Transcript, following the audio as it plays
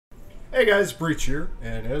Hey guys, Breach here,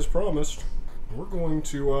 and as promised, we're going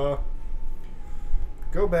to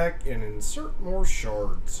go back and insert more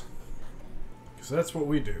shards. Because that's what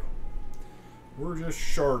we do. We're just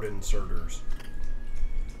shard inserters.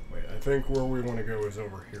 Wait, I think where we want to go is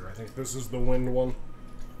over here. I think this is the wind one.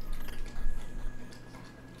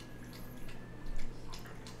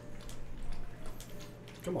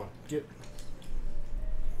 Come on, get...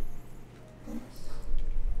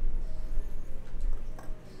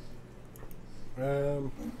 There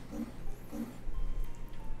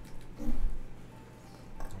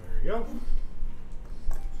you go.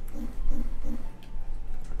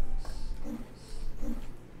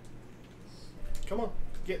 Come on,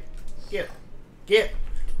 get.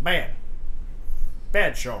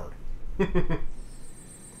 Bad shard.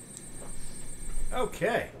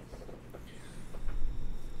 Okay.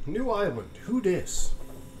 New island. Who dis?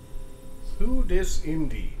 Who dis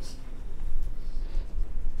indeed?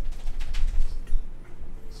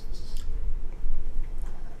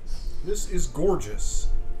 This is gorgeous.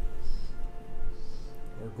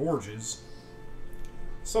 Or gorges.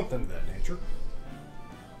 Something of that nature.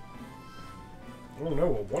 Oh no,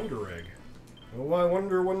 a wonder egg. Oh, I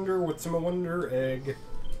wonder what's in a wonder egg.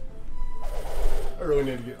 I really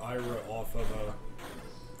need to get Ira off of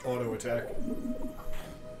auto attack.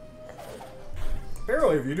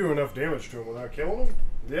 Apparently, if you do enough damage to him without killing him,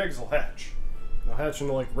 the eggs will hatch. They'll hatch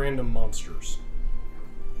into like random monsters.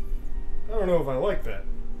 I don't know if I like that.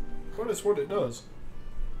 But it's what it does.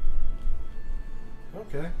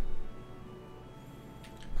 Okay.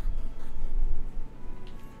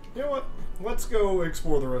 You know what? Let's go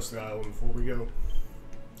explore the rest of the island before we go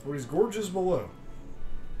for these gorges below.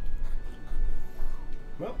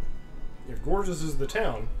 Well, if Gorges is the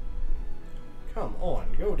town, come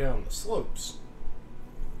on, go down the slopes.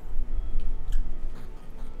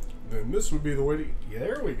 Then this would be the way to... Yeah,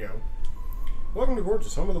 there we go. Welcome to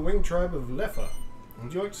Gorges, home of the winged tribe of Lefa.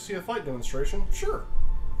 Would you like to see a fight demonstration? Sure.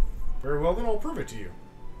 Very well, then I'll prove it to you.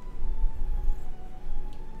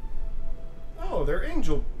 Oh, they're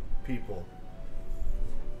angel people.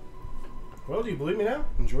 Well, do you believe me now?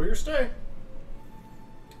 Enjoy your stay.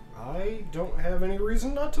 I don't have any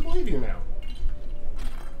reason not to believe you now.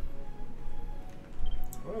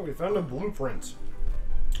 Well, we found a blueprint.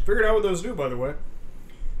 Figured out what those do, by the way.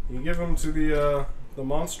 You give them to the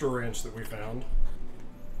monster ranch that we found.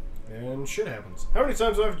 And shit happens. How many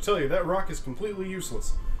times do I have to tell you that rock is completely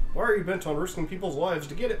useless? Why are you bent on risking people's lives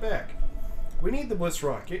to get it back? We need the Bliss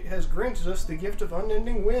Rock. It has granted us the gift of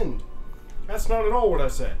unending wind. That's not at all what I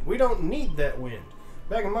said. We don't need that wind.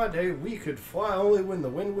 Back in my day, we could fly only when the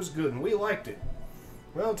wind was good, and we liked it.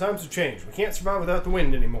 Well, times have changed. We can't survive without the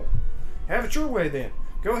wind anymore. Have it your way, then.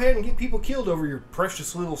 Go ahead and get people killed over your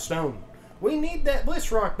precious little stone. We need that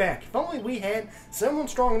Bliss Rock back. If only we had someone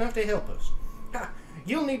strong enough to help us. Ha!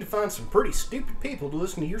 You'll need to find some pretty stupid people to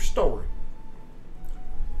listen to your story.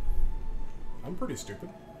 I'm pretty stupid.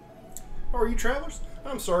 Oh, are you travelers?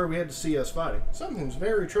 I'm sorry we had to see us fighting. Something's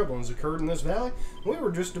very troubling has occurred in this valley, and we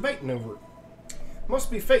were just debating over it. Must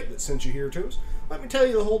be fate that sent you here to us. Let me tell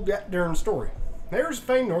you the whole darn story. There's a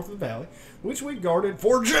fane north of the valley, which we guarded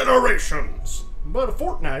for generations. But a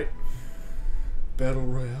fortnight battle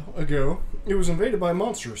royale ago, it was invaded by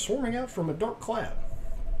monsters swarming out from a dark cloud.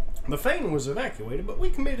 The fane was evacuated, but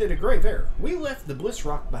we committed a grave error. We left the Bliss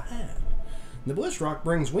Rock behind. The Bliss Rock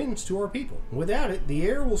brings winds to our people. Without it, the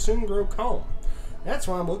air will soon grow calm. That's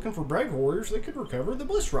why I'm looking for brave warriors that could recover the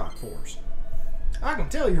Bliss Rock for us. I can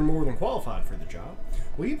tell you're more than qualified for the job.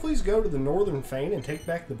 Will you please go to the northern fane and take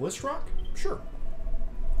back the Bliss Rock? Sure.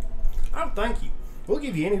 Oh, thank you. We'll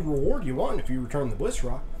give you any reward you want if you return the Bliss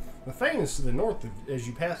Rock. The fane is to the north as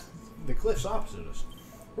you pass the cliffs opposite us.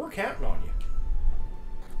 We're counting on you.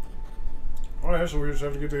 Alright, so we just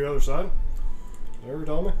have to get to the other side. There,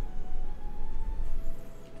 tell me.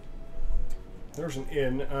 There's an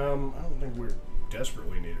inn. I don't think we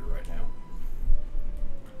desperately need it right now.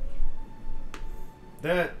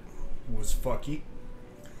 That was fucky.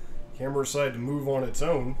 Camera decided to move on its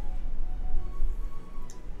own.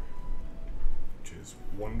 Which is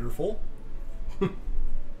wonderful.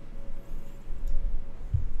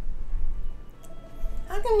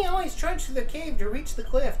 How come you always trudge to the cave to reach the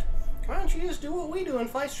cliff? Why don't you just do what we do and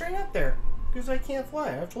fly straight up there? Because I can't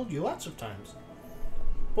fly. I've told you lots of times.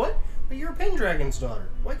 What? But you're a Pendragon's daughter.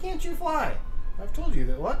 Why can't you fly? I've told you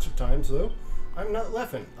that lots of times, though. I'm not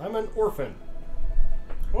Leffen. I'm an orphan.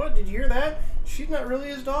 What? Did you hear that? She's not really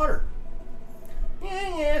his daughter.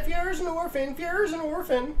 Yeah, if you're an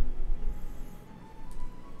orphan.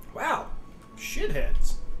 Wow.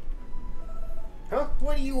 Shitheads. Huh?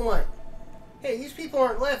 What do you want? Hey, these people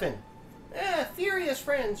aren't Leffen. Ah, furious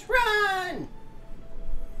friends, run!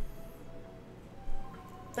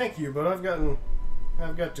 Thank you, but I've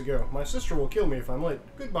got to go. My sister will kill me if I'm late.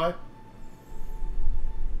 Goodbye.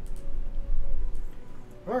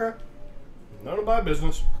 Okay. None of my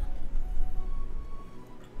business.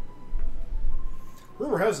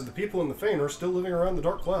 Rumor has it the people in the Fane are still living around the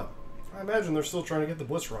Dark Cloud. I imagine they're still trying to get the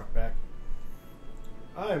Bliss Rock back.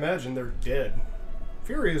 I imagine they're dead.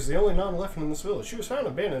 Fury is the only non-Leffen in this village. She was found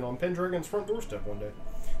abandoned on Pendragon's front doorstep one day.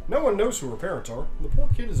 No one knows who her parents are. The poor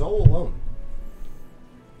kid is all alone.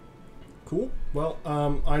 Cool. Well,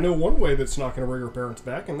 I know one way that's not going to bring her parents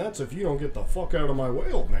back, and that's if you don't get the fuck out of my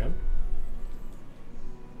way, old man.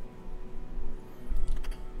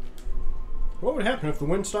 What would happen if the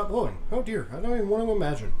wind stopped blowing? Oh dear, I don't even want to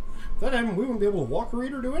imagine. If that happened, we wouldn't be able to walk or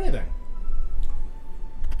eat or do anything.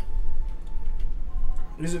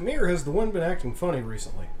 Is it me, or has the wind been acting funny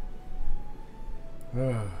recently?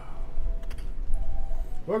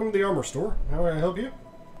 Welcome to the armor store. How can I help you?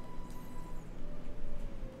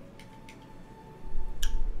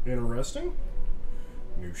 Interesting.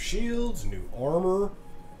 New shields, new armor.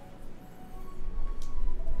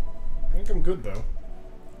 I think I'm good, though.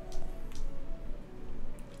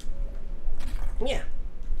 Yeah.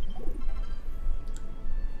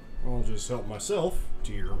 I'll just help myself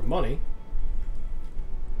to your money.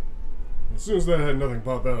 As soon as that had nothing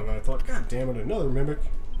pop out of it, I thought, God damn it, another mimic.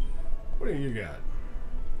 What do you got?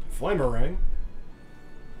 Flamerang.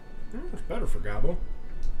 It's better for Gabo.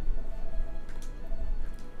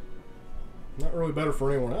 Not really better for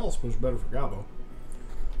anyone else, but it's better for Gabo.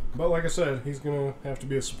 But like I said, he's going to have to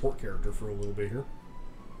be a support character for a little bit here.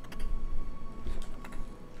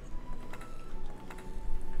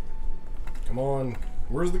 Come on.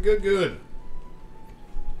 Where's the good?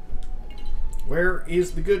 Where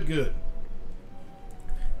is the good?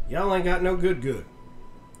 Y'all ain't got no good.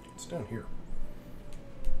 It's down here.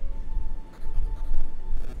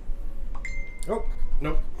 Oh,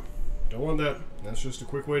 nope. Don't want that. That's just a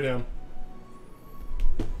quick way down.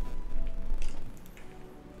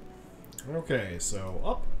 Okay, so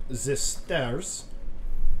up the stairs.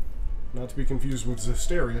 Not to be confused with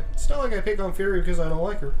Zesteria. It's not like I pick on Fury because I don't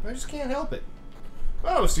like her. I just can't help it.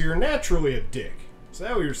 Oh, so you're naturally a dick. Is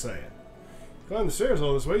that what you're saying? Climb the stairs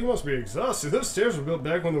all this way, you must be exhausted. Those stairs were built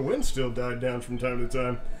back when the wind still died down from time to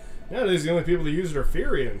time. Nowadays, the only people that use it are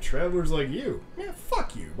Fury and travelers like you. Yeah,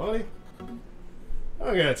 fuck you, buddy.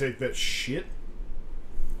 I gotta take that shit.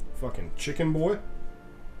 Fucking chicken boy.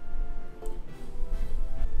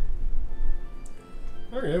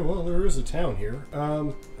 Okay, well, there is a town here.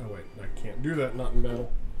 Oh wait, I can't do that, not in battle.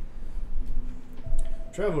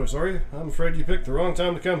 Travelers, are you? I'm afraid you picked the wrong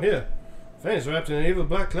time to come here. Fane's wrapped in evil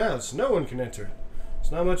black clouds. No one can enter.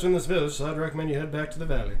 There's not much in this village, so I'd recommend you head back to the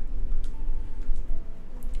valley.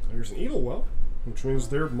 There's an evil well, which means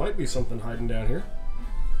there might be something hiding down here.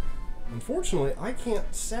 Unfortunately, I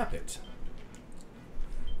can't sap it.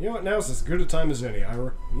 You know what? Now's as good a time as any,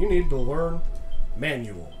 Ira. You need to learn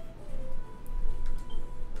manual.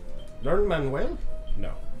 Learn Manuel?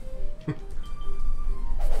 No.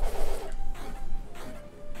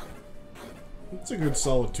 It's a good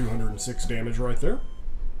solid 206 damage right there.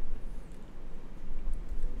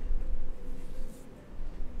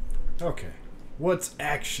 Okay. What's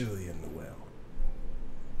actually in the well?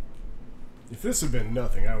 If this had been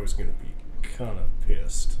nothing, I was gonna be kinda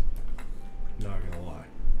pissed. Not gonna lie.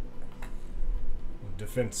 A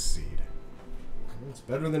defense seed. It's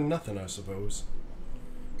better than nothing, I suppose.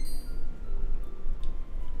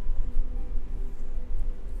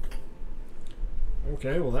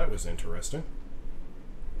 Okay, well that was interesting.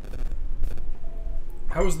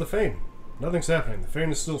 How is the Fane? Nothing's happening. The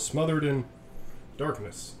Fane is still smothered in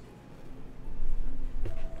darkness.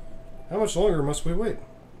 How much longer must we wait?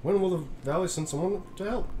 When will the valley send someone to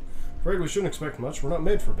help? Afraid we shouldn't expect much. We're not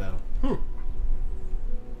made for battle.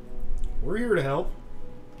 We're here to help.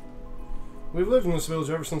 We've lived in this village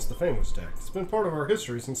ever since the Fane was attacked. It's been part of our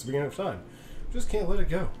history since the beginning of time. We just can't let it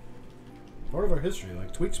go. Part of our history,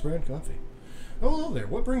 like Tweak's brand coffee. Oh, hello there.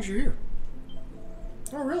 What brings you here?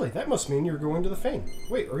 Oh, really? That must mean you're going to the Fane.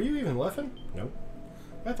 Wait, are you even Leffen? No.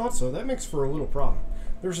 I thought so. That makes for a little problem.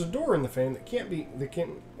 There's a door in the Fane that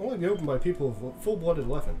can only be opened by people of full-blooded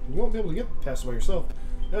Leffen. You won't be able to get past it by yourself.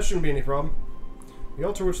 That shouldn't be any problem. The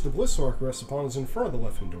altar which the Bliss Rock rests upon is in front of the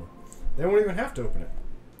Leffen door. They won't even have to open it.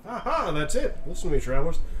 Aha, that's it. Listen to me,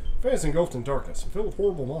 travelers. The Fane is engulfed in darkness and filled with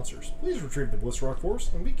horrible monsters. Please retrieve the Bliss Rock for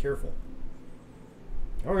us and be careful.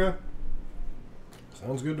 Okay.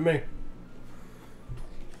 Sounds good to me.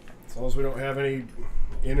 As long as we don't have any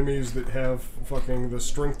enemies that have fucking the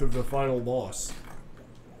strength of the final boss.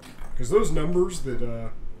 Because those numbers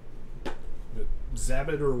that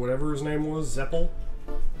Zabit or whatever his name was, Zeppel,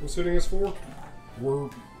 was hitting us for, were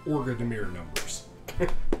Orgademir numbers.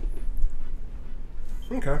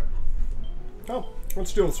 Okay. Oh,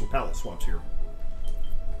 let's deal with some palette swaps here.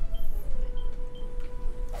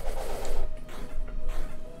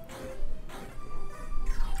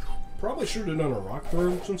 Probably should have done a rock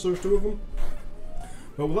throw since there's two of them.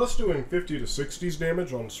 But with us doing 50 to 60s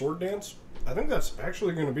damage on Sword Dance, I think that's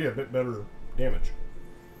actually going to be a bit better damage.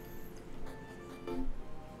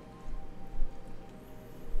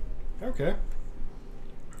 Okay.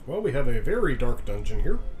 Well, we have a very dark dungeon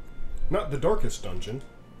here. Not the darkest dungeon.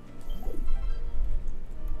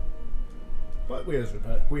 But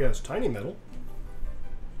we has tiny metal.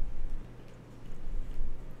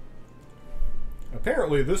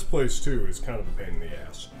 Apparently this place too is kind of a pain in the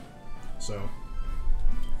ass. So,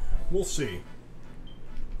 we'll see.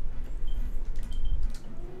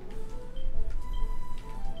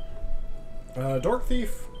 Dark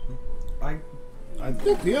Thief, I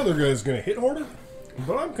think the other guy's gonna hit harder,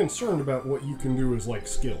 but I'm concerned about what you can do as like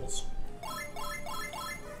skills.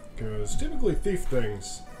 Because typically thief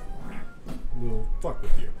things will fuck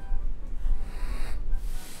with you.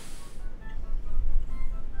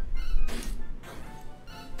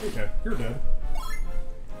 Okay, you're dead.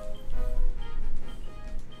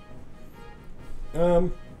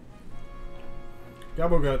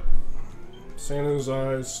 Gabo got sand in his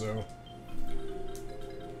eyes, so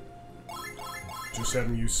just have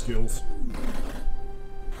him use skills.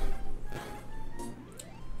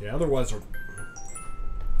 Yeah, otherwise we're...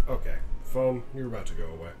 Okay, phone, you're about to go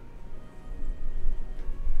away.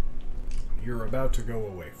 You're about to go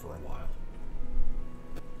away for a while.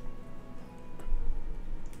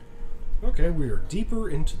 Okay, we are deeper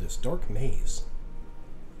into this dark maze.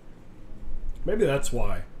 Maybe that's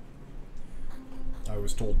why I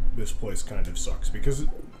was told this place kind of sucks, because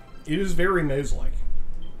it is very maze-like.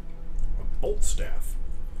 A bolt staff.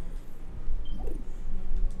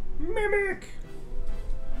 Mimic!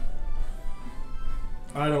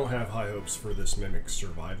 I don't have high hopes for this Mimic's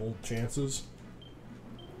survival chances.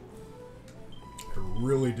 I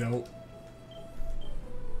really don't.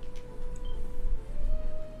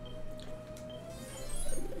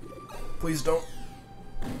 Please don't.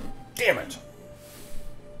 Damn it.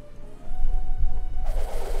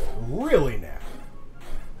 Really now?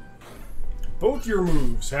 Both your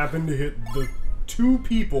moves happened to hit the two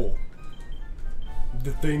people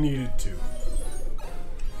that they needed to.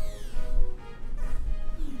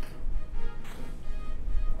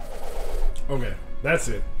 Okay, that's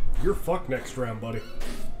it. You're fucked next round, buddy.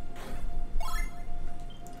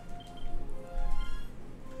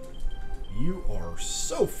 You are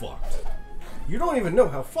so fucked. You don't even know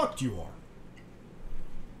how fucked you are.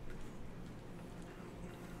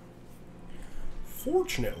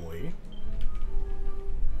 Fortunately,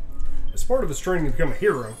 as part of his training to become a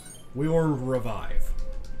hero, we learned Revive.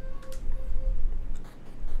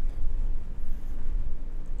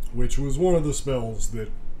 Which was one of the spells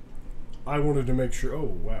that I wanted to make sure... Oh,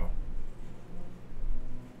 wow.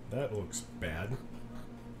 That looks bad.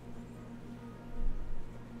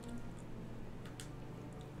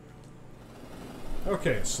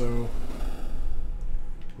 Okay, so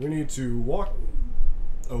we need to walk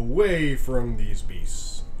away from these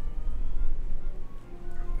beasts.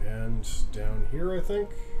 And down here, I think.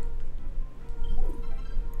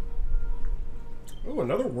 Oh,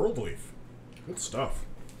 another world leaf. Good stuff.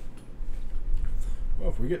 Well,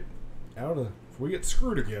 if we get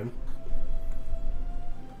screwed again.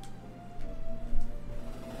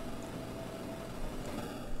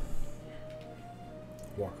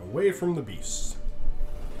 Walk away from the beasts.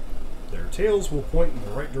 Their tails will point in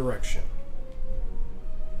the right direction.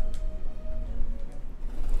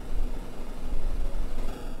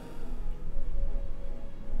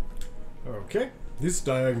 Okay, this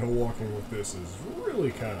diagonal walking with this is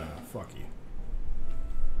really kind of fucky.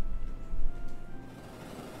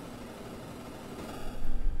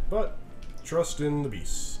 But, trust in the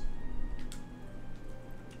beasts.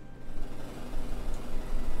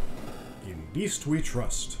 In beast we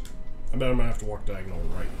trust. I bet I'm gonna have to walk diagonal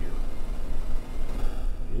right here.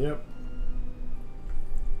 Yep.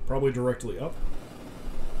 Probably directly up.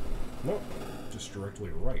 Nope, just directly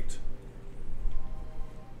right.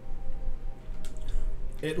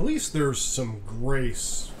 At least there's some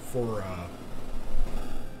grace for how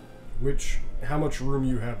much room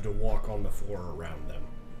you have to walk on the floor around them.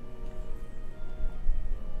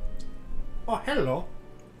 Oh, hello.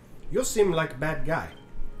 You seem like a bad guy.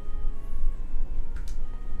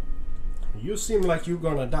 You seem like you're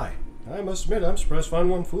gonna die. I must admit, I'm surprised to find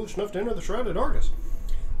one foolish enough to enter the Shrouded Argus.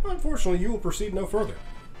 Unfortunately, you will proceed no further.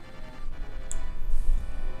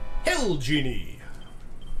 Hell Genie!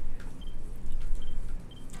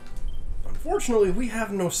 Unfortunately, we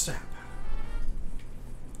have no sap.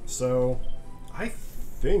 So, I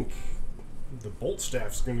think the Bolt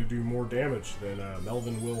Staff's going to do more damage than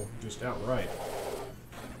Melvin will just outright.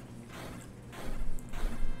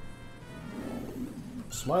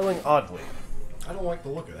 Smiling oddly. I don't like the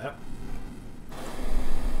look of that.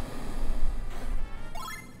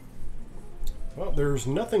 Well, there's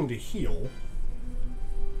nothing to heal,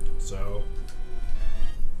 so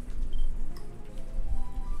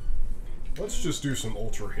let's just do some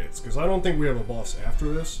ultra hits, because I don't think we have a boss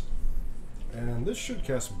after this, and this should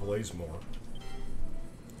cast Blaze more.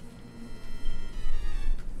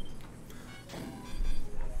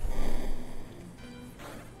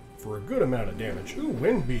 For a good amount of damage. Ooh,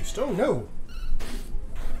 Wind Beast, oh no!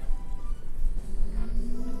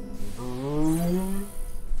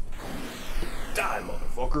 Die,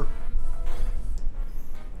 motherfucker!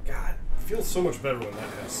 God, it feels so much better when that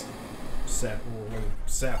has sap, or when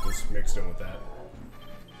sap is mixed in with that.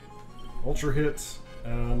 Ultra hits.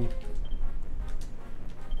 How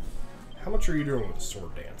much are you doing with the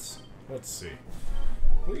Sword Dance? Let's see.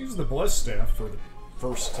 We'll use the Blessed Staff for the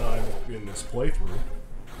first time in this playthrough.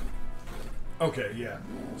 Okay, yeah.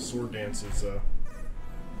 Sword Dance is,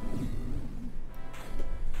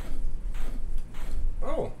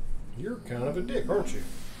 Oh, you're kind of a dick, aren't you?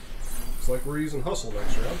 It's like we're using Hustle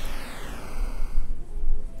next round.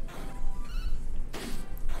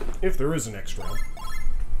 If there is a next round.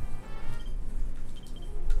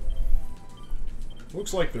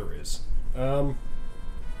 Looks like there is. Might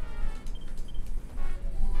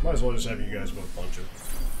as well just have you guys both punch it.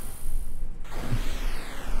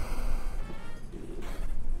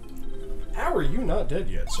 How are you not dead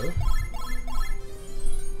yet, sir?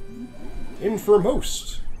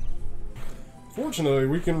 Infirmost. Fortunately,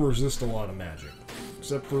 we can resist a lot of magic.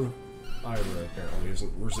 Except for Ira, apparently,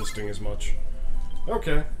 isn't resisting as much.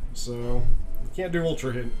 Okay, so we can't do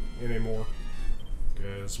Ultra Hit anymore.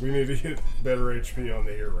 Because we need to get better HP on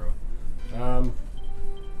the hero. I'm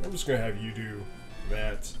just going to have you do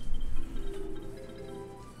that.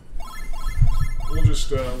 We'll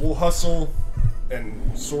just, we'll hustle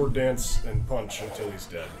and sword dance and punch until he's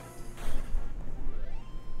dead.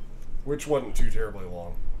 Which wasn't too terribly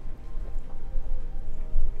long.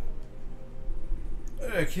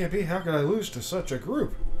 It can't be. How could I lose to such a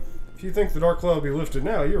group? If you think the Dark Cloud will be lifted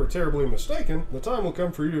now, you are terribly mistaken. The time will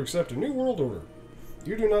come for you to accept a new world order.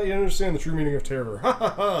 You do not yet understand the true meaning of terror. Ha ha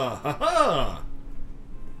ha! Ha ha!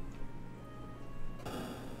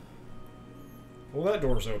 Well, that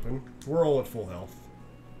door's open. We're all at full health.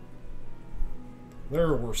 There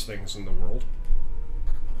are worse things in the world.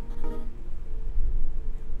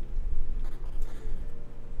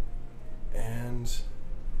 And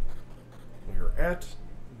we're at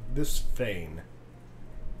this fane.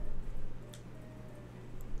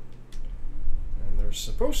 And there's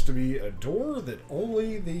supposed to be a door that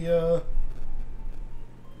only the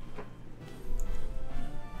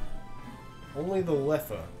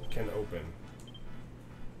Letha can open.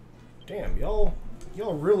 Damn, y'all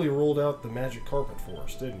really rolled out the magic carpet for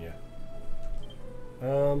us, didn't you?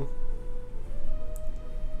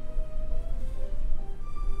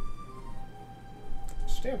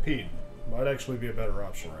 Stampede might actually be a better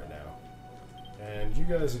option right now. And you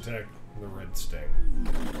guys attack the Red Sting.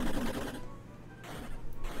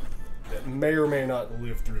 That may or may not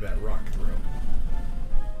live through that rock throw.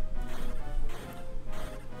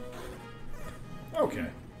 Okay.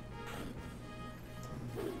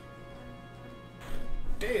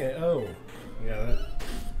 Damn, oh. Yeah,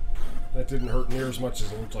 that didn't hurt near as much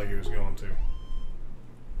as it looked like it was going to.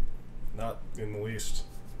 Not in the least.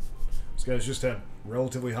 These guys just have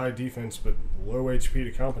relatively high defense, but low HP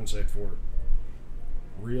to compensate for it.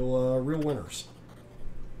 Real winners.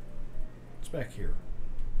 What's back here?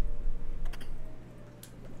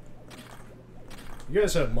 You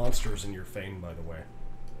guys have monsters in your fane, by the way.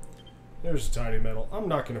 There's a tiny metal. I'm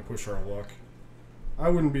not going to push our luck. I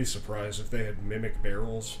wouldn't be surprised if they had mimic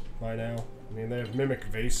barrels by now. I mean, they have mimic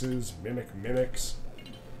vases, mimic mimics.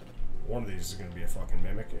 One of these is going to be a fucking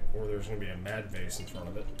mimic, or there's going to be a mad vase in front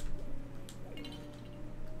of it.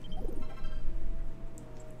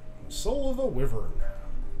 Soul of a Wyvern.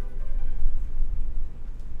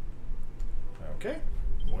 Okay.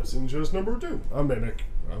 What's in chest number 2? A mimic,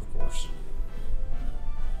 of course.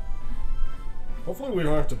 Hopefully we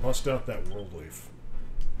don't have to bust out that world leaf.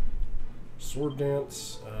 Sword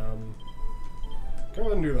dance. Go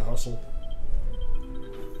ahead and do the hustle.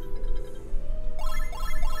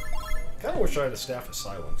 Kinda wish I had a Staff of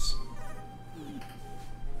Silence.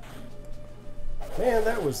 Man,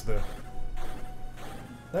 that was the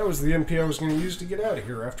That was the MP I was going to use to get out of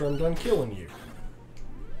here after I'm done killing you.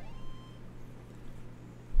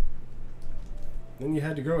 Then you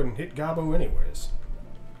had to go and hit Gabo anyways.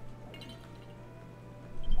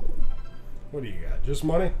 What do you got? Just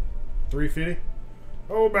money? 350?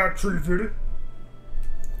 Oh, about 350.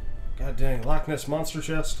 God dang, Loch Ness Monster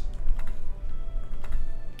Chest.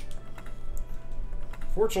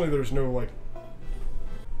 Fortunately, there's no, like,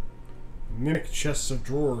 mimic chests of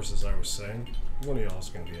drawers, as I was saying. One of y'all's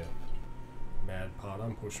gonna be a mad pot.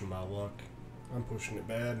 I'm pushing my luck. I'm pushing it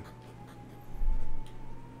bad.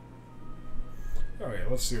 Alright,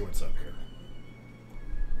 let's see what's up here.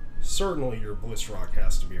 Certainly your Bliss Rock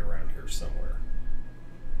has to be around here somewhere.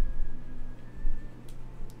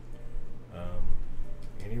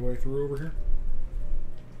 Any way through over here?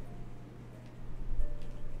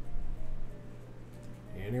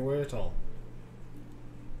 Any way at all?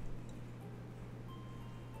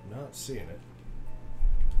 Not seeing it.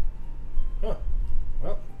 Huh.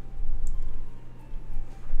 Well.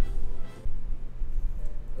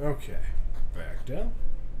 Okay. Back down.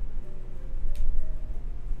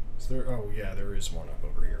 Is there... Oh, yeah, there is one up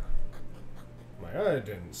over here. My eye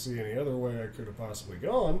didn't see any other way I could have possibly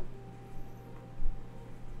gone.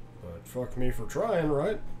 But fuck me for trying,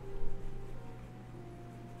 right?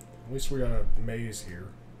 At least we got a maze here.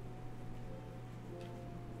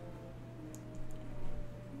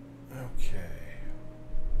 Okay.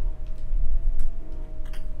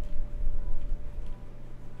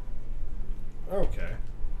 Okay.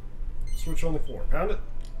 Switch on the floor. Pound it.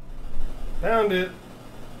 Pound it.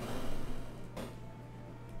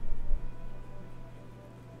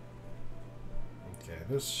 Okay,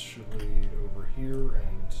 this should lead over here,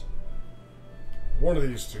 and one of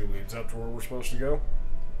these two leads up to where we're supposed to go.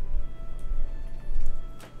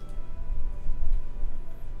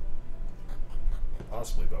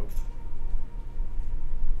 Possibly both.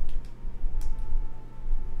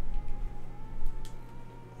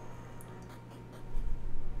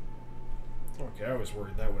 Okay, I was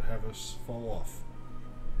worried that would have us fall off.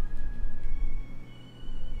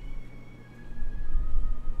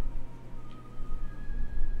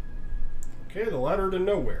 Okay, the ladder to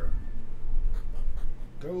nowhere.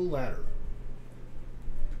 Go ladder.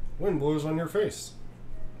 Wind blows on your face.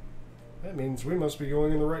 That means we must be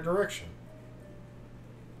going in the right direction.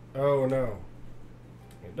 Oh no.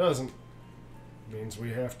 It doesn't. It means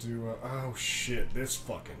we have to, oh shit, this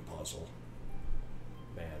fucking puzzle.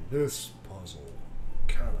 Man, this puzzle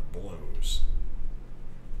kind of blows.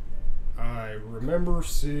 I remember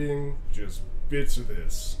seeing just bits of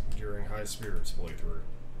this during High Spirits playthrough.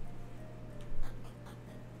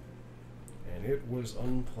 And it was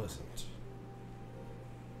unpleasant.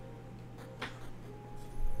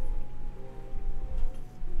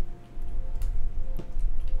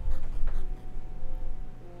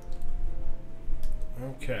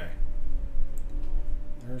 Okay.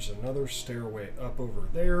 There's another stairway up over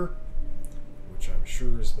there, which I'm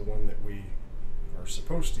sure is the one that we are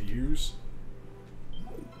supposed to use.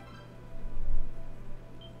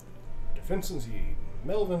 Defense and seed.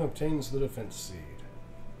 Melvin obtains the defense seed.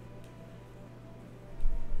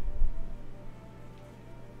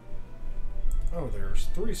 Oh, there's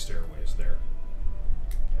 3 stairways there.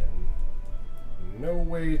 And no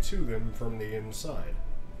way to them from the inside.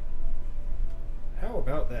 How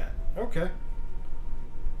about that? Okay.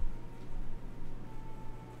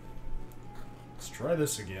 Let's try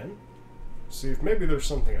this again. See if maybe there's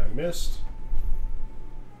something I missed.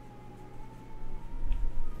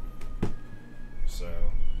 So,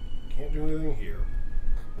 can't do anything here.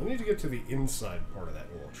 We need to get to the inside part of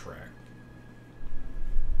that little track.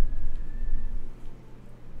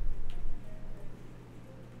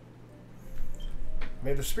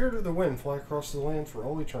 May the spirit of the wind fly across the land for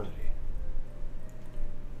all eternity.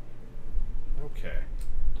 Okay.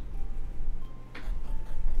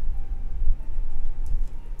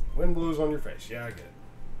 Wind blows on your face. Yeah, I get it.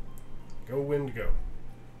 Go, wind, go.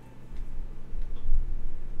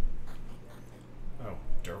 Oh,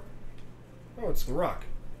 dirt. Oh, it's the rock.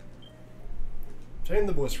 Obtain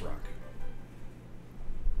the Bliss Rock.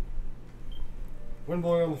 Wind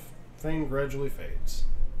blowing on the fane gradually fades.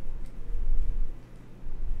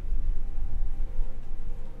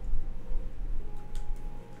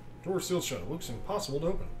 Door is sealed shut. It looks impossible to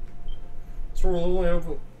open. This door will only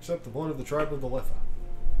open except the blood of the tribe of the Letha.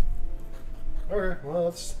 Okay, well,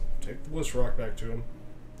 let's take the Bliss Rock back to him.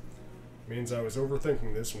 Means I was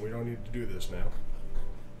overthinking this and we don't need to do this now.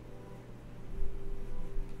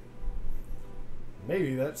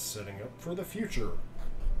 Maybe that's setting up for the future.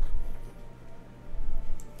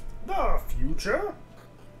 The future?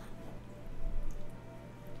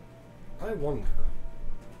 I wonder.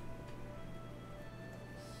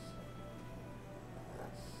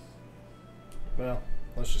 Well,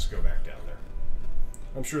 let's just go back down there.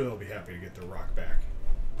 I'm sure they'll be happy to get their rock back.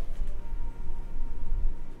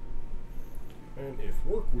 And if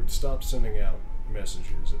work would stop sending out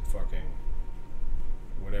messages at fucking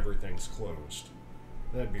when everything's closed,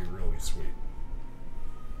 that'd be really sweet.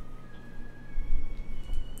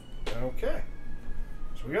 Okay.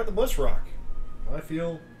 So we got the Bliss Rock. I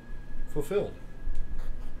feel fulfilled.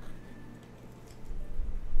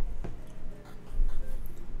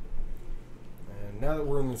 And now that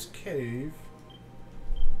we're in this cave,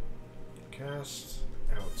 cast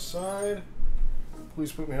outside.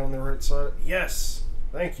 Please put me on the right side. Yes!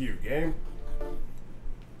 Thank you, game.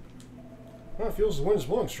 Well, it feels the wind is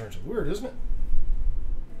blowing strangely. Weird, isn't it?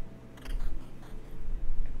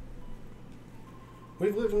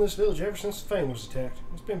 We've lived in this village ever since the Fane was attacked.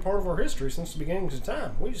 It's been part of our history since the beginnings of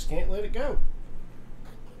time. We just can't let it go.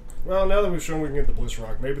 Well, now that we've shown we can get the Bliss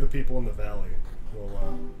Rock, maybe the people in the valley will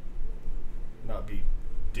not be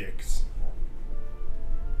dicks.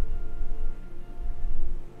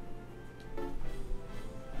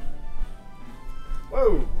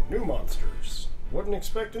 Whoa, new monsters. Wasn't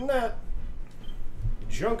expecting that.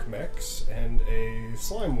 Junk mechs and a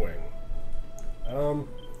slime wing.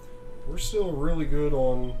 We're still really good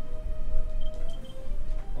on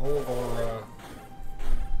all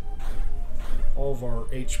of our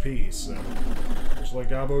HP, so just let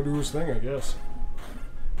Gabo do his thing, I guess.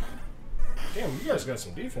 Damn, you guys got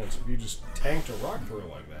some defense if you just tanked a rock through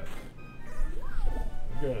like that.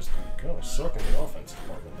 You guys kind of suck in the offense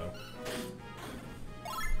department, though.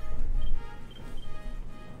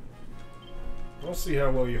 Let's see how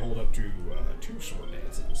well you hold up to two sword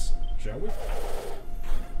dances, shall we?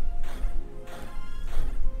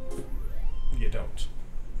 You don't.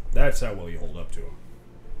 That's how well you hold up to him.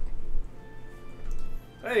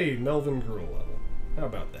 Hey, Melvin grew a level. How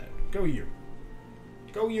about that? Go you.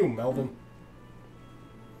 Go you, Melvin.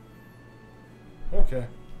 Okay.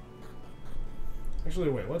 Actually,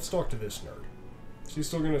 wait, let's talk to this nerd. Is he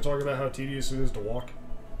still going to talk about how tedious it is to walk?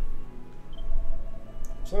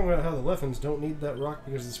 Something about how the Leffins don't need that rock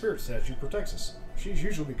because the spirit statue protects us. She's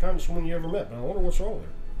usually the kindest woman you ever met, but I wonder what's wrong with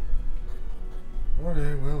her.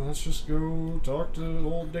 Okay, well, let's just go talk to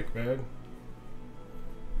old Dickbag.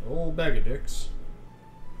 Old Bag of Dicks.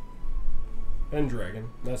 Pendragon,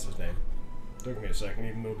 that's his name. Took me a second,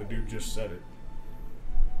 even though the dude just said it.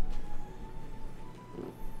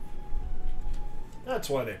 That's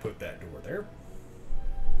why they put that door there.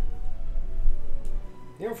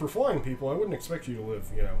 You know, for flying people, I wouldn't expect you to live,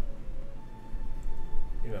 you know,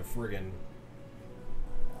 in a friggin'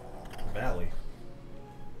 valley.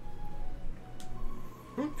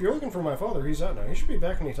 If you're looking for my father, he's out now. He should be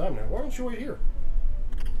back any time now. Why don't you wait here?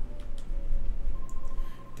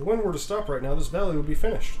 If the wind were to stop right now, this valley would be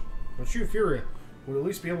finished. But you, Furia, would at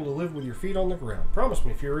least be able to live with your feet on the ground. Promise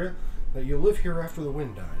me, Furia, that you'll live here after the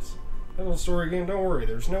wind dies. That little story again, don't worry.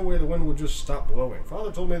 There's no way the wind would just stop blowing.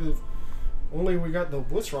 Father told me that if only we got the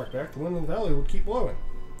Bliss Rock back, the wind in the valley would keep blowing.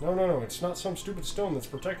 No, no, no. It's not some stupid stone that's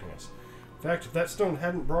protecting us. In fact, if that stone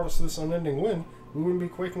hadn't brought us this unending wind, we wouldn't be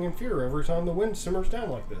quaking in fear every time the wind simmers down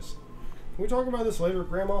like this. Can we talk about this later,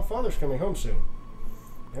 Grandma? Father's coming home soon.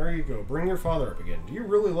 There you go. Bring your father up again. Do you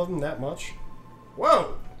really love him that much?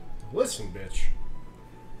 Whoa! Listen, bitch.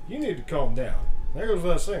 You need to calm down. That goes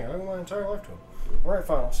without saying. I owe my entire life to him. Alright,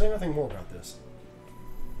 fine. I'll say nothing more about this.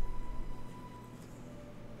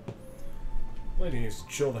 Lady needs to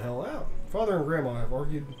chill the hell out. Father and Grandma have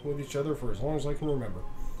argued with each other for as long as I can remember.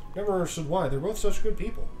 Never understood why. They're both such good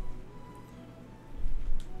people.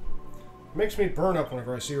 It makes me burn up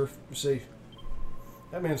whenever I see her say,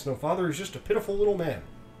 that man's no father, he's just a pitiful little man.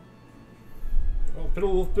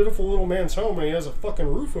 Well, pitiful little man's home and he has a fucking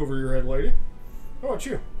roof over your head, lady. How about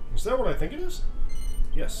you? Is that what I think it is?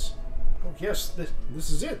 Yes. Oh, yes, this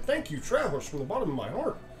is it. Thank you, travelers, from the bottom of my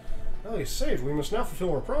heart. Now he's saved. We must now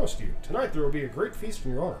fulfill our promise to you. Tonight there will be a great feast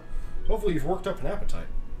in your honor. Hopefully you've worked up an appetite.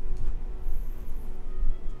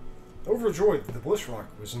 Overjoyed that the Bliss Rock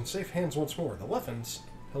was in safe hands once more, the Leffins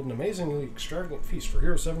held an amazingly extravagant feast for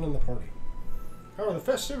Hero 7 and the party. However, the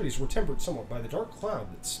festivities were tempered somewhat by the dark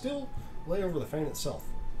cloud that still lay over the Fane itself.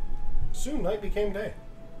 Soon night became day.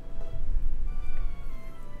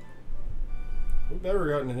 We better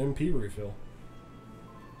have gotten an MP refill.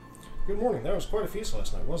 Good morning. That was quite a feast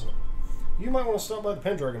last night, wasn't it? You might want to stop by the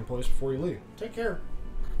Pendragon place before you leave. Take care.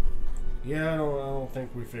 Yeah, I don't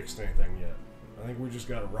think we fixed anything yet. I think we just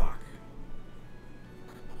got a rock.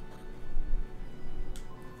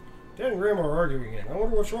 Dad and Grandma are arguing again. I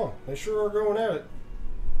wonder what's wrong. They sure are going at it.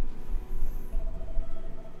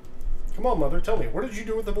 Come on, Mother, tell me, what did you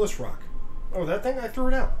do with the Bliss Rock? Oh, that thing? I threw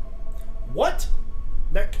it out. What?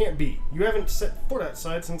 That can't be. You haven't set foot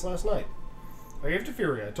outside since last night. I gave it to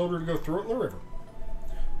Furia. I told her to go throw it in the river.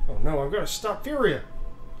 Oh no, I've got to stop Furia.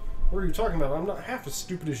 What are you talking about? I'm not half as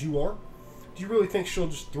stupid as you are. Do you really think she'll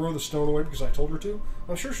just throw the stone away because I told her to?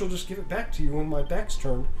 I'm sure she'll just give it back to you when my back's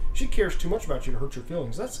turned. She cares too much about you to hurt your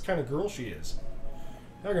feelings. That's the kind of girl she is.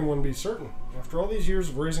 How can one be certain? After all these years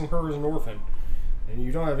of raising her as an orphan, and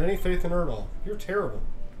you don't have any faith in her at all. You're terrible.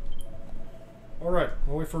 Alright,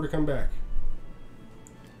 I'll wait for her to come back.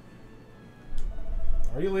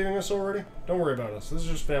 Are you leaving us already? Don't worry about us. This is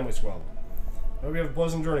just family squabble. I hope you have a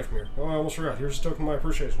pleasant journey from here. Oh, I almost forgot. Here's a token of my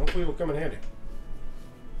appreciation. Hopefully it'll come in handy.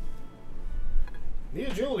 The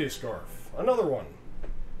agility scarf. Another one.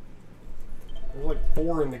 There's like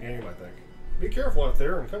 4 in the game, I think. Be careful out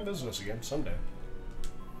there and come visit us again someday.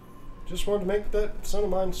 Just wanted to make that son of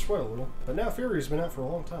mine sweat a little. But now Fury's been out for a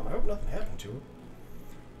long time. I hope nothing happened to it.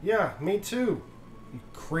 Yeah, me too. You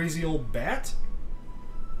crazy old bat.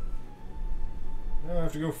 Now I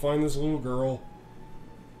have to go find this little girl.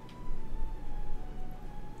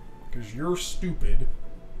 Because you're stupid.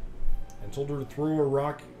 And told her to throw a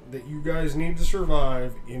rock that you guys need to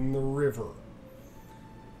survive in the river.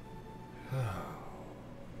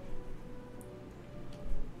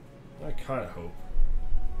 I kind of hope.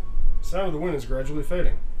 The sound of the wind is gradually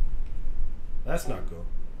fading. That's not good.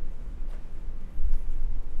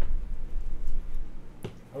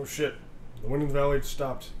 Oh shit. The wind in the valley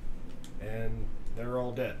stopped. And they're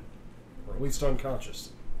all dead. Or at least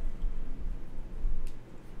unconscious.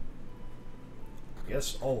 I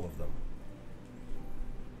guess all of them.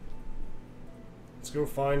 Let's go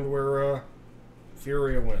find where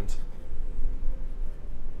Furia went.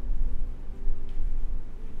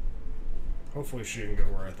 Hopefully she didn't go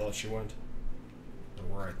where I thought she went.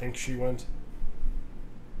 Or where I think she went.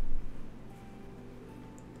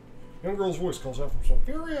 Young girl's voice calls out from someone.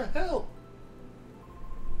 Furia, help!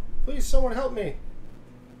 Please, someone help me!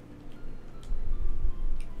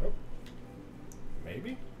 Oh.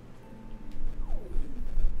 Maybe?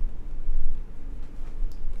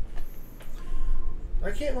 I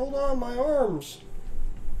can't hold on my arms.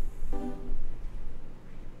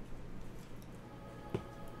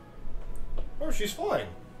 Oh, she's flying.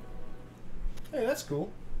 Hey, that's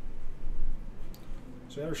cool.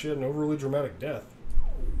 So she had an overly dramatic death.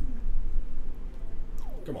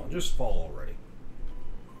 Come on, just fall already.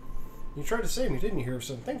 You tried to save me, didn't you, Hero?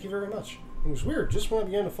 Thank you very much. It was weird. Just when I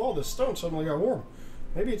began to fall, this stone suddenly got warm.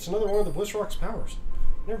 Maybe it's another one of the Bliss Rock's powers.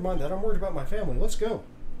 Never mind that. I'm worried about my family. Let's go.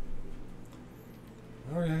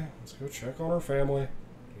 Okay, let's go check on our family.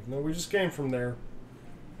 Even though we just came from there.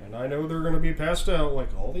 And I know they're going to be passed out like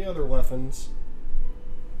all the other Leffins.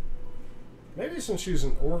 Maybe since she's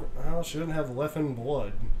an orphan, well, she doesn't have Leffen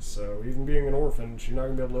blood. So even being an orphan, she's not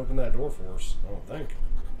going to be able to open that door for us. I don't think.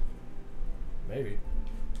 Maybe.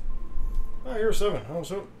 Ah, here's 7. Oh,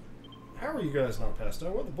 so how are you guys not passed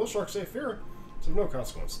out? What, the Bush Rock say fear? It's of no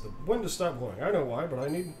consequence. The wind has stopped blowing. I know why, but I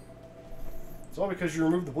need... It's all because you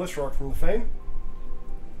removed the Bliss Rock from the Fane?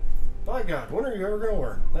 By God, when are you ever going to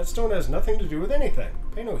learn? That stone has nothing to do with anything.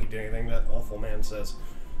 Pay no heed to anything that awful man says.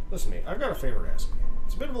 Listen to me, I've got a favor to ask you.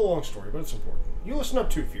 It's a bit of a long story, but it's important. You listen up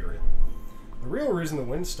too, Fury. The real reason the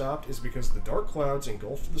wind stopped is because the dark clouds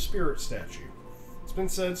engulfed the spirit statue. It's been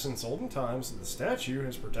said since olden times that the statue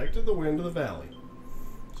has protected the wind of the valley.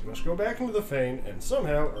 So you must go back into the Fane and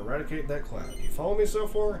somehow eradicate that cloud. You follow me so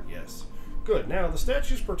far? Yes. Good. Now, the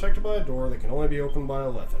statue is protected by a door that can only be opened by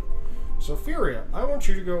a Leffen. So, Furia, I want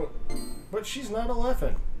you to go... But she's not a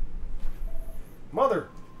Leffen. Mother!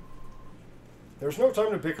 There's no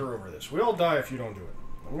time to bicker over this. We all die if you don't do it.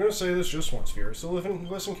 I'm going to say this just once, Furia, so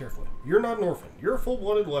listen carefully. You're not an orphan. You're a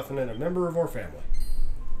full-blooded Leffen and a member of our family.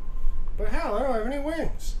 But how? I don't have any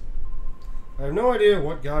wings. I have no idea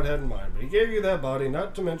what God had in mind, but he gave you that body,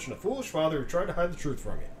 not to mention a foolish father who tried to hide the truth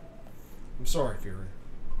from you. I'm sorry, Furia.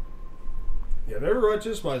 You have every right to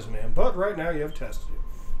despise a man, but right now you have tested it.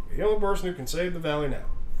 You're the only person who can save the valley now.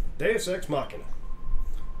 Deus Ex Machina.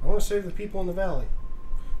 I want to save the people in the valley.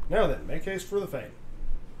 Now then, make haste for the Fane.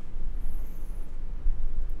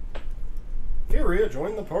 Furia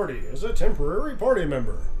joined the party as a temporary party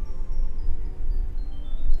member.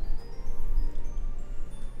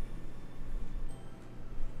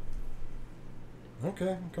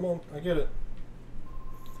 Okay, come on, I get it.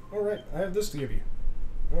 Alright, I have this to give you.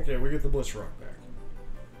 Okay, we get the Bliss Rock back.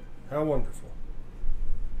 How wonderful.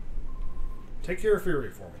 Take care of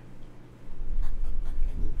Fury for me.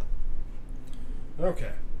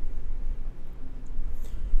 Okay.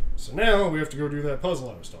 So now we have to go do that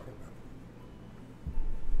puzzle I was talking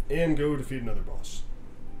about. And go defeat another boss.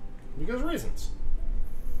 Because reasons.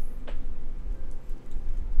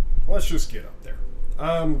 Let's just get up there.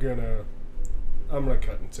 I'm gonna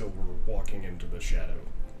cut until we're walking into the shadow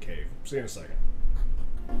cave. See you in a second.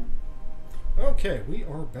 Okay, we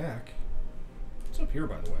are back. What's up here,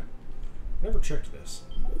 by the way? Never checked this.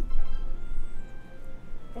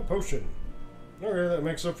 A potion. Okay, that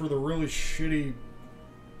makes up for the really shitty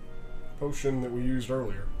potion that we used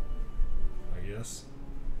earlier, I guess.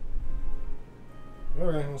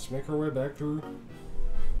 Alright, let's make our way back through.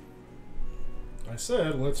 I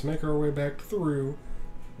said, let's make our way back through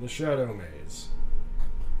the shadow maze.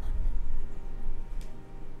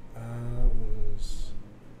 It was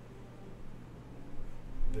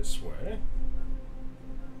this way.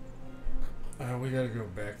 We gotta go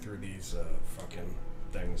back through these fucking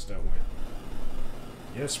things, don't we?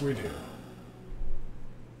 Yes, we do.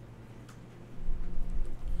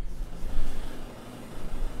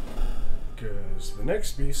 Because the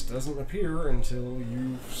next beast doesn't appear until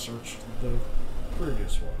you've searched the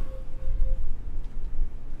previous one.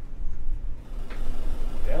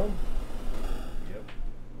 Down? Yep.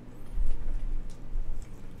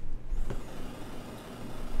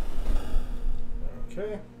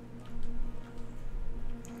 Okay.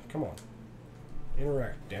 Come on.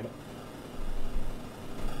 Interact, damn it.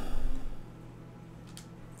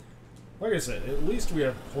 Like I said, at least we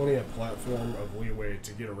have plenty of platform of leeway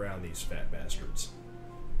to get around these fat bastards.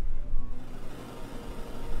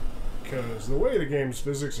 Because the way the game's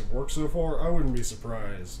physics have worked so far, I wouldn't be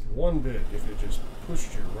surprised one bit if it just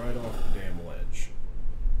pushed you right off the damn ledge.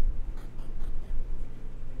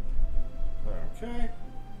 Okay.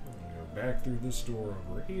 I'm gonna go back through this door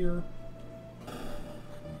over here. And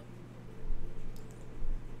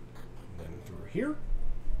then through here.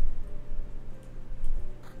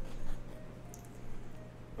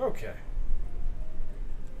 Okay.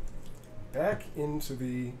 Back into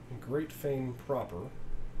the Great Fane proper.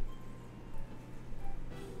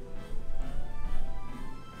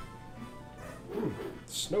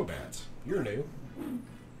 Snowbat, you're new.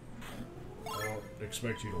 I don't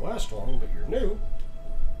expect you to last long, but you're new.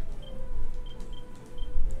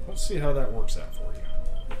 Let's see how that works out for you.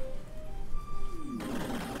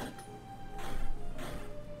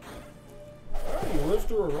 Well, you lived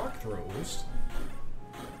through a rock throw at least.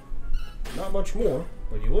 Not much more,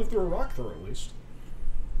 but you lived through a rock throw at least.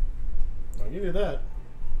 I'll give you that.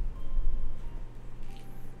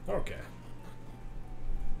 Okay.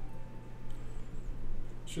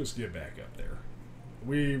 Let's just get back up there.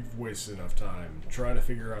 We've wasted enough time trying to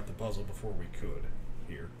figure out the puzzle before we could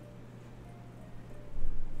here.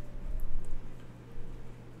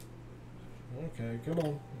 Okay, come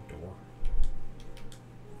on. Door.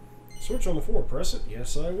 Switch on the 4. Press it.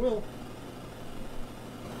 Yes, I will.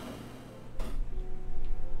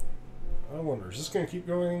 I wonder, is this going to keep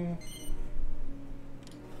going?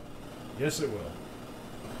 Yes, it will.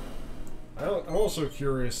 I'm also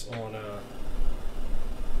curious on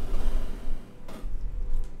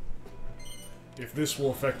if this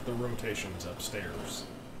will affect the rotations upstairs.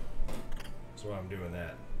 That's why I'm doing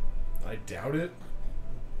that. I doubt it,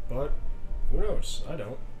 but who knows? I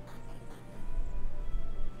don't.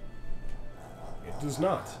 It does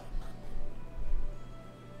not.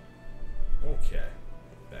 Okay.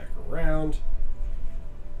 Back around.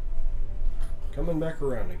 Coming back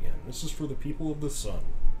around again. This is for the people of the sun.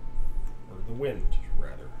 Or the wind,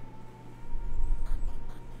 rather.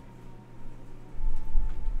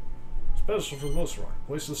 Special for the Bliss Rock.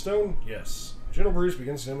 Place the stone? Yes. A gentle breeze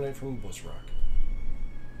begins to emanate from the Bliss Rock.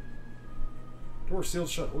 Door sealed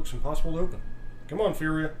shut. Looks impossible to open. Come on,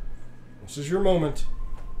 Furia. This is your moment.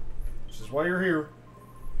 This is why you're here.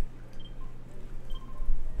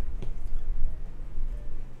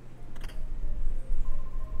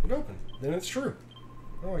 It opened. Then it's true.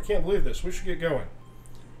 Oh, I can't believe this. We should get going.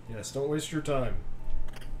 Yes, don't waste your time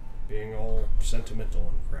being all sentimental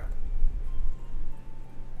and crap.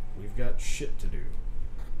 We've got shit to do.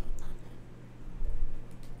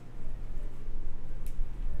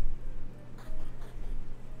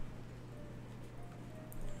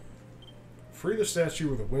 Free the statue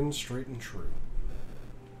with a wind straight and true.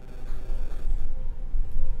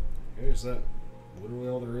 Okay, is that literally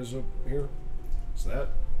all there is up here? Is that?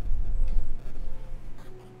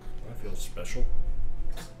 I feel special.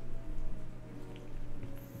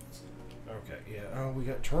 Okay, yeah, oh, we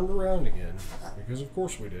got turned around again, because of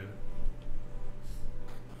course we did.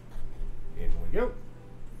 In we go.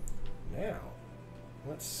 Now,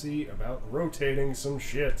 let's see about rotating some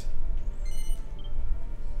shit.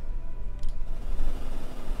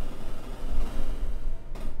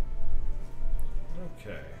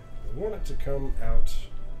 Okay, we want it to come out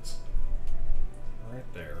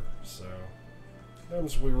right there, so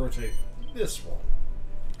as we rotate this one.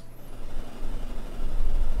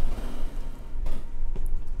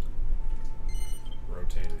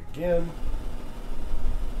 again.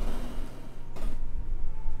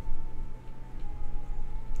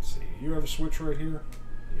 Let's see, you have a switch right here?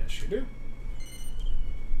 Yes, you do.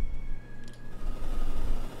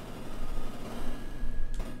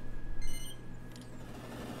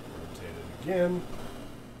 Rotate it again.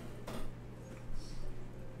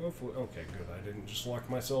 Hopefully, okay, good. I didn't just lock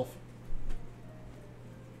myself.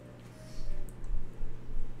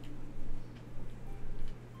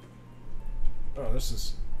 Oh, this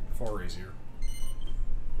is far easier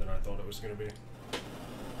than I thought it was going to be.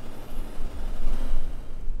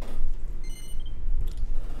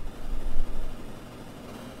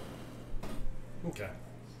 Okay.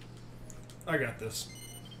 I got this.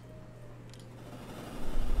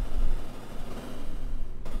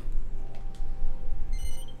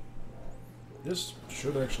 This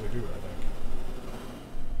should actually do it, I think.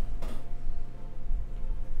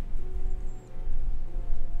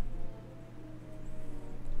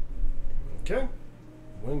 Okay.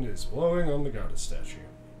 Wind is blowing on the goddess statue.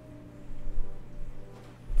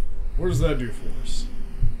 What does that do for us?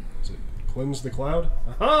 Does it cleanse the cloud?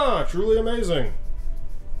 Aha! Truly amazing!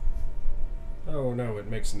 Oh no, it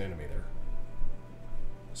makes an enemy there.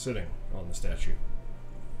 Sitting on the statue.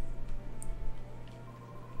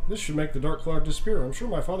 This should make the dark cloud disappear. I'm sure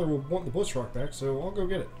my father will want the Bliss Rock back, so I'll go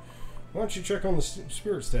get it. Why don't you check on the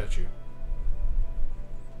spirit statue?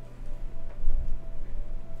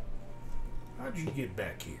 How'd you get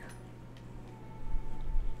back here?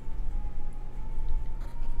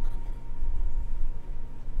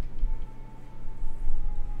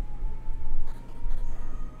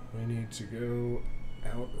 We need to go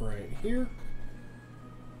out right here.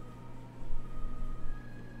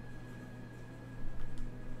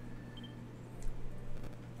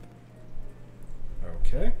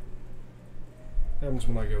 Okay. What happens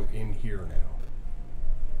when I go in here now?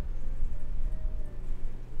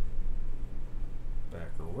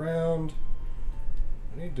 Back around.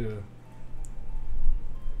 I need to...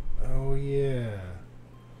 Oh yeah.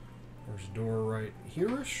 There's a door right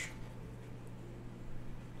here-ish.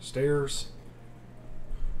 Stairs.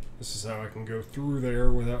 This is how I can go through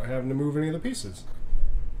there without having to move any of the pieces.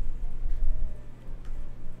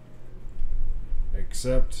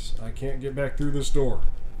 Except I can't get back through this door.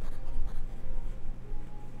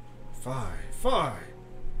 Fie.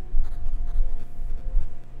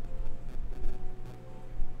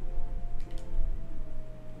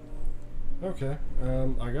 Okay,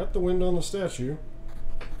 I got the wind on the statue.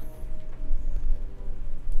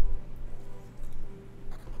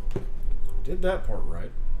 Did that part right.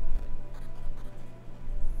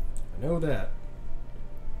 I know that.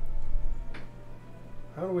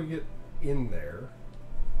 How do we get in there?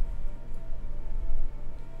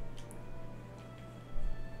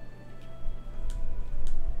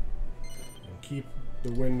 And keep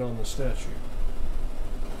the wind on the statue.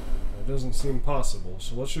 It doesn't seem possible,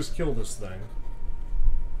 so let's just kill this thing.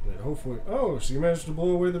 That hopefully... Oh, so you managed to blow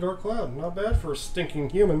away the dark cloud. Not bad for a stinking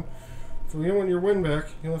human. If you want your wind back,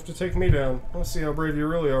 you'll have to take me down. Let's see how brave you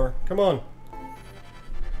really are. Come on.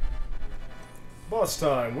 Boss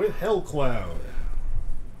time with Hell Cloud.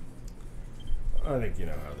 I think you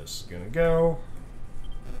know how this is gonna go.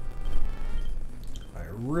 I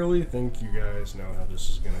really think you guys know how this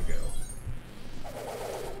is gonna go.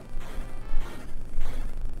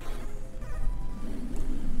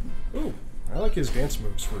 Ooh, I like his dance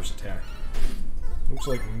moves for his attack. Looks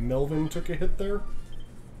like Melvin took a hit there.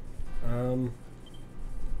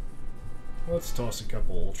 Let's toss a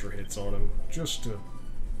couple ultra hits on him, just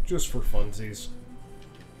for funsies.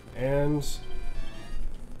 And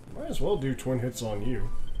might as well do twin hits on you.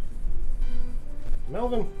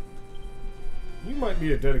 Melvin, you might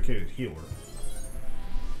be a dedicated healer.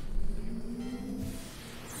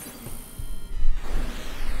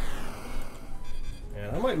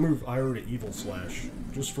 And I might move Ira to Evil Slash,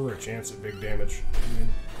 just for a chance at big damage. I mean,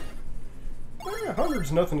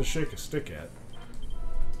 100's nothing to shake a stick at.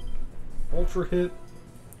 Ultra hit.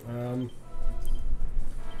 Let's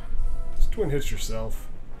twin hit yourself.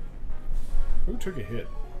 Who took a hit?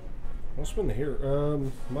 Must have been here.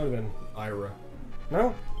 Might have been Ira.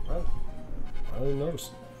 No? I didn't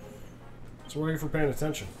notice. It's waiting for paying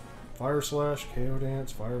attention. Fire Slash, KO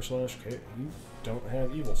Dance, Fire Slash, KO. You don't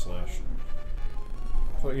have Evil Slash.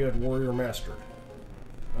 I thought you had Warrior Mastered.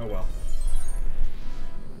 Oh well.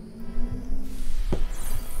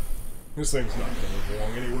 This thing's not gonna live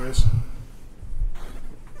long anyways.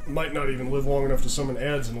 Might not even live long enough to summon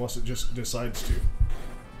ads unless it just decides to.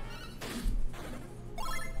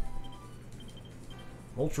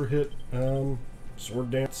 Ultra hit,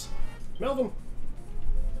 sword dance. Melvin!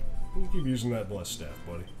 You keep using that blessed staff,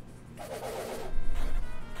 buddy.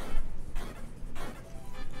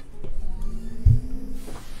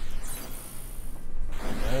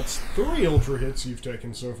 That's 3 ultra hits you've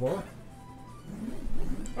taken so far.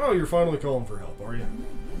 Oh, you're finally calling for help, are you?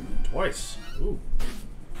 Twice. Ooh.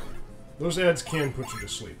 Those ads can put you to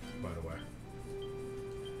sleep, by the way.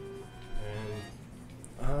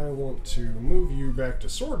 And I want to move you back to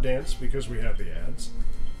Sword Dance because we have the ads.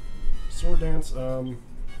 Sword Dance,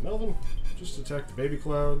 Melvin, just attack the baby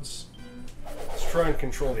clouds. Let's try and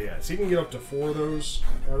control the ads. He can get up to 4 of those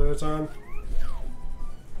out at a time.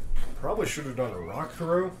 Probably should have done a rock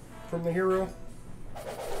throw from the hero.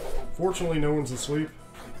 Fortunately, no one's asleep.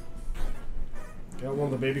 Got one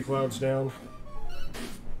of the baby clouds down.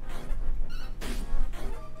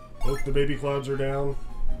 Both the baby clouds are down.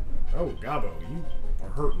 Oh, Gabo, you are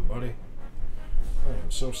hurting, buddy. I am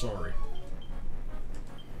so sorry.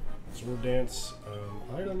 Sword Dance,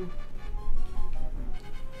 item.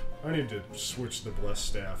 I need to switch the Blessed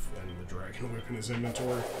Staff and the Dragon Whip in his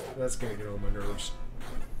inventory. That's gonna get on my nerves.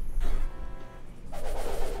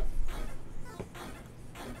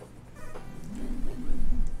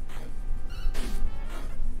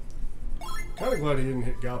 Kinda glad he didn't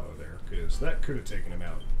hit Gabo there, because that could have taken him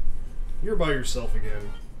out. You're by yourself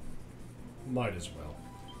again. Might as well.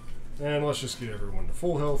 And let's just get everyone to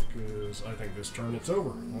full health, because I think this turn it's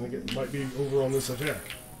over. I think it might be over on this attack.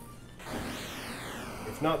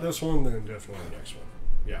 If not this one, then definitely the next one.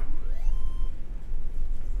 Yeah.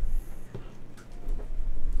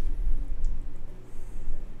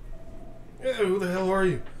 Yeah, who the hell are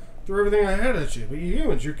you? Threw everything I had at you, but you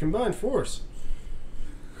humans, you're combined force.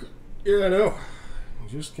 Yeah, I know. You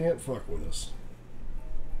just can't fuck with us.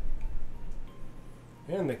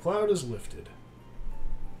 And the cloud is lifted.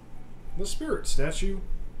 The spirit statue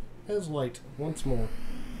has light once more.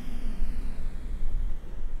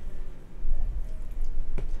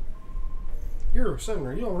 Hero 7,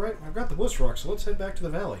 are you alright? I've got the Bliss Rock, so let's head back to the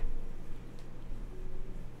valley.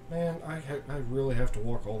 Man, I really have to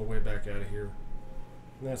walk all the way back out of here.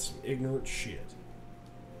 And that's some ignorant shit.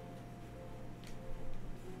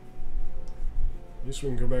 At least we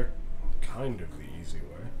can go back kind of the easy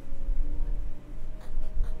way.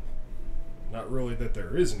 Not really that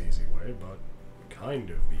there is an easy way, but kind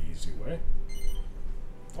of the easy way.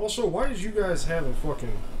 Also, why did you guys have a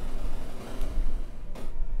fucking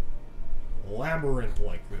labyrinth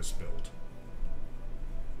like this built?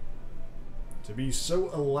 To be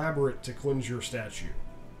so elaborate to cleanse your statue.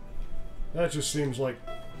 That just seems like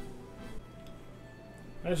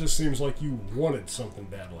you wanted something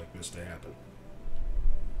bad like this to happen.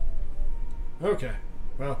 Okay,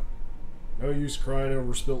 well, no use crying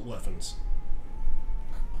over spilt leffins.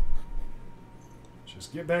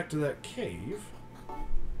 Just get back to that cave.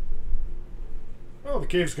 Oh, the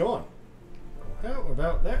cave's gone. Well, how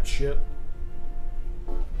about that shit?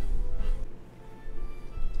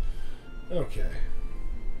 Okay.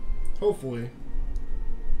 Hopefully.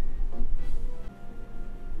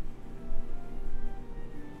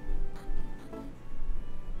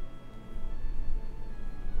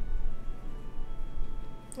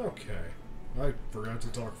 Okay. I forgot to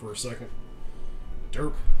talk for a second.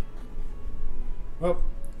 Derp. Well,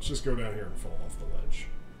 let's just go down here and fall off the ledge.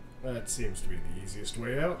 That seems to be the easiest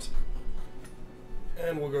way out.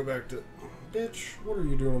 And we'll go back to... Bitch, what are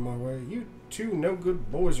you doing in my way? You two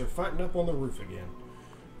no-good boys are fighting up on the roof again.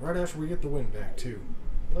 Right after we get the wind back, too.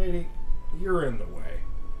 Lady, you're in the way.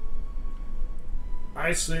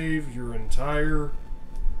 I save your entire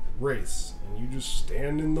race, and you just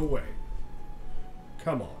stand in the way.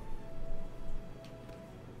 Come on.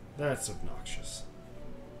 That's obnoxious.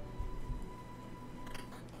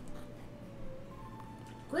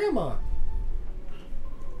 Grandma!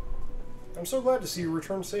 I'm so glad to see you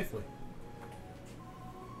return safely.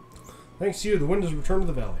 Thanks to you, the wind has returned to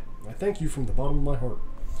the valley. I thank you from the bottom of my heart.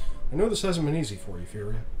 I know this hasn't been easy for you,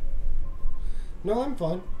 Furia. No, I'm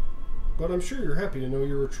fine. But I'm sure you're happy to know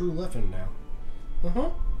you're a true Leffen now.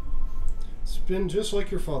 Uh-huh. It's been just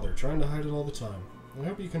like your father, trying to hide it all the time. I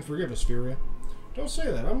hope you can forgive us, Furia. Don't say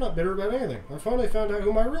that. I'm not bitter about anything. I finally found out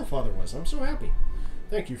who my real father was. I'm so happy.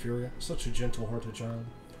 Thank you, Furia. Such a gentle-hearted child.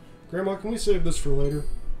 Grandma, can we save this for later?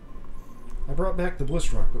 I brought back the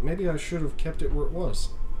Bliss Rock, but maybe I should have kept it where it was.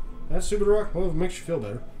 That stupid rock? Well, it makes you feel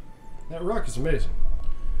better. That rock is amazing.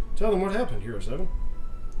 Tell them what happened, Hero 7.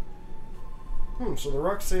 So the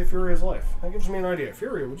rock saved Furia's life. That gives me an idea.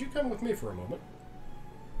 Furia, would you come with me for a moment?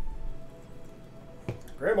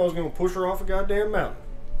 Grandma's gonna push her off a goddamn mountain.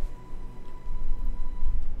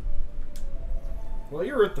 Well,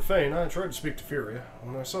 you're at the Fane. I tried to speak to Furia.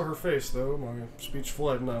 When I saw her face, though, my speech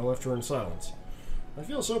fled and I left her in silence. I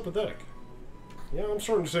feel so pathetic. Yeah, I'm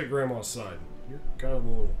starting to take Grandma's side. You're kind of a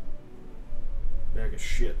little bag of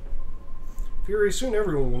shit. Fury, soon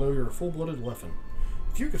everyone will know you're a full-blooded Leffen.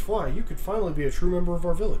 If you could fly, you could finally be a true member of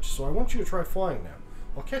our village, so I want you to try flying now.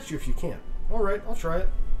 I'll catch you if you can. Alright, I'll try it.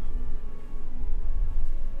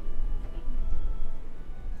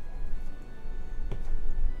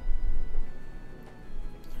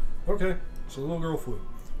 Okay, so the little girl flew.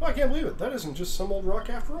 Oh, I can't believe it. That isn't just some old rock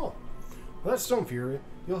after all. Well, that stone, Fury.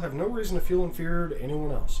 You'll have no reason to feel inferior to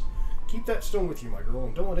anyone else. Keep that stone with you, my girl,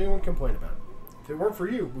 and don't let anyone complain about it. If it weren't for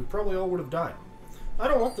you, we probably all would have died. I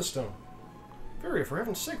don't want the stone. Fury, for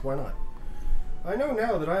heaven's sake, why not? I know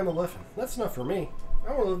now that I am a Leffen. That's enough for me.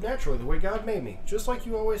 I want to live naturally the way God made me, just like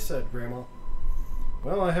you always said, Grandma.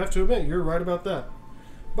 Well, I have to admit, you're right about that.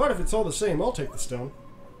 But if it's all the same, I'll take the stone.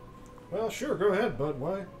 Well, sure, go ahead, bud.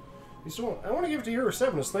 Why? You still want... I want to give it to Hero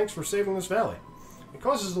 7 as thanks for saving this valley. It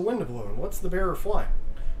causes the wind to blow and lets the bearer fly.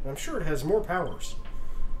 And I'm sure it has more powers.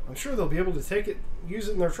 I'm sure they'll be able to take it, use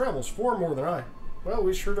it in their travels far more than I. Well,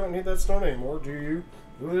 we sure don't need that stone anymore, do you?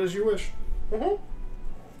 Do it as you wish.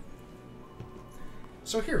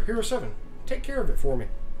 So here, Hero 7, take care of it for me.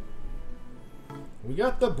 We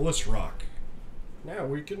got the Bliss Rock. Now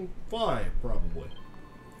we can fly, probably.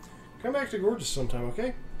 Come back to Gorgeous sometime,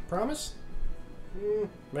 okay? Promise?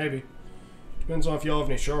 Maybe. Depends on if y'all have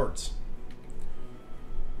any shards.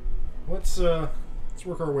 Let's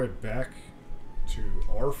work our way back to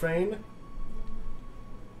Arfane.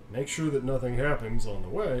 Make sure that nothing happens on the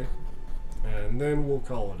way, and then we'll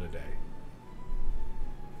call it a day.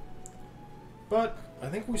 But I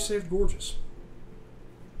think we saved Gorgeous.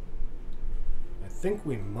 I think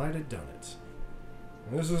we might have done it.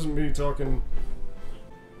 And this isn't me talking...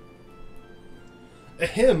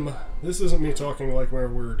 Ahem! This isn't me talking like where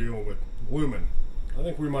we were dealing with Lumen. I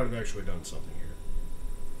think we might have actually done something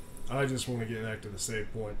here. I just want to get back to the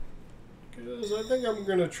save point. Because I think I'm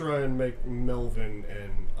going to try and make Melvin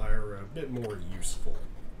and Ira a bit more useful.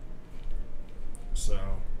 So,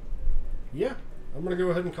 yeah. I'm going to go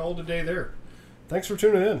ahead and call it a day there. Thanks for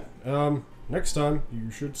tuning in. Next time, you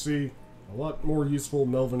should see a lot more useful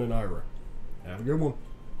Melvin and Ira. Have a good one.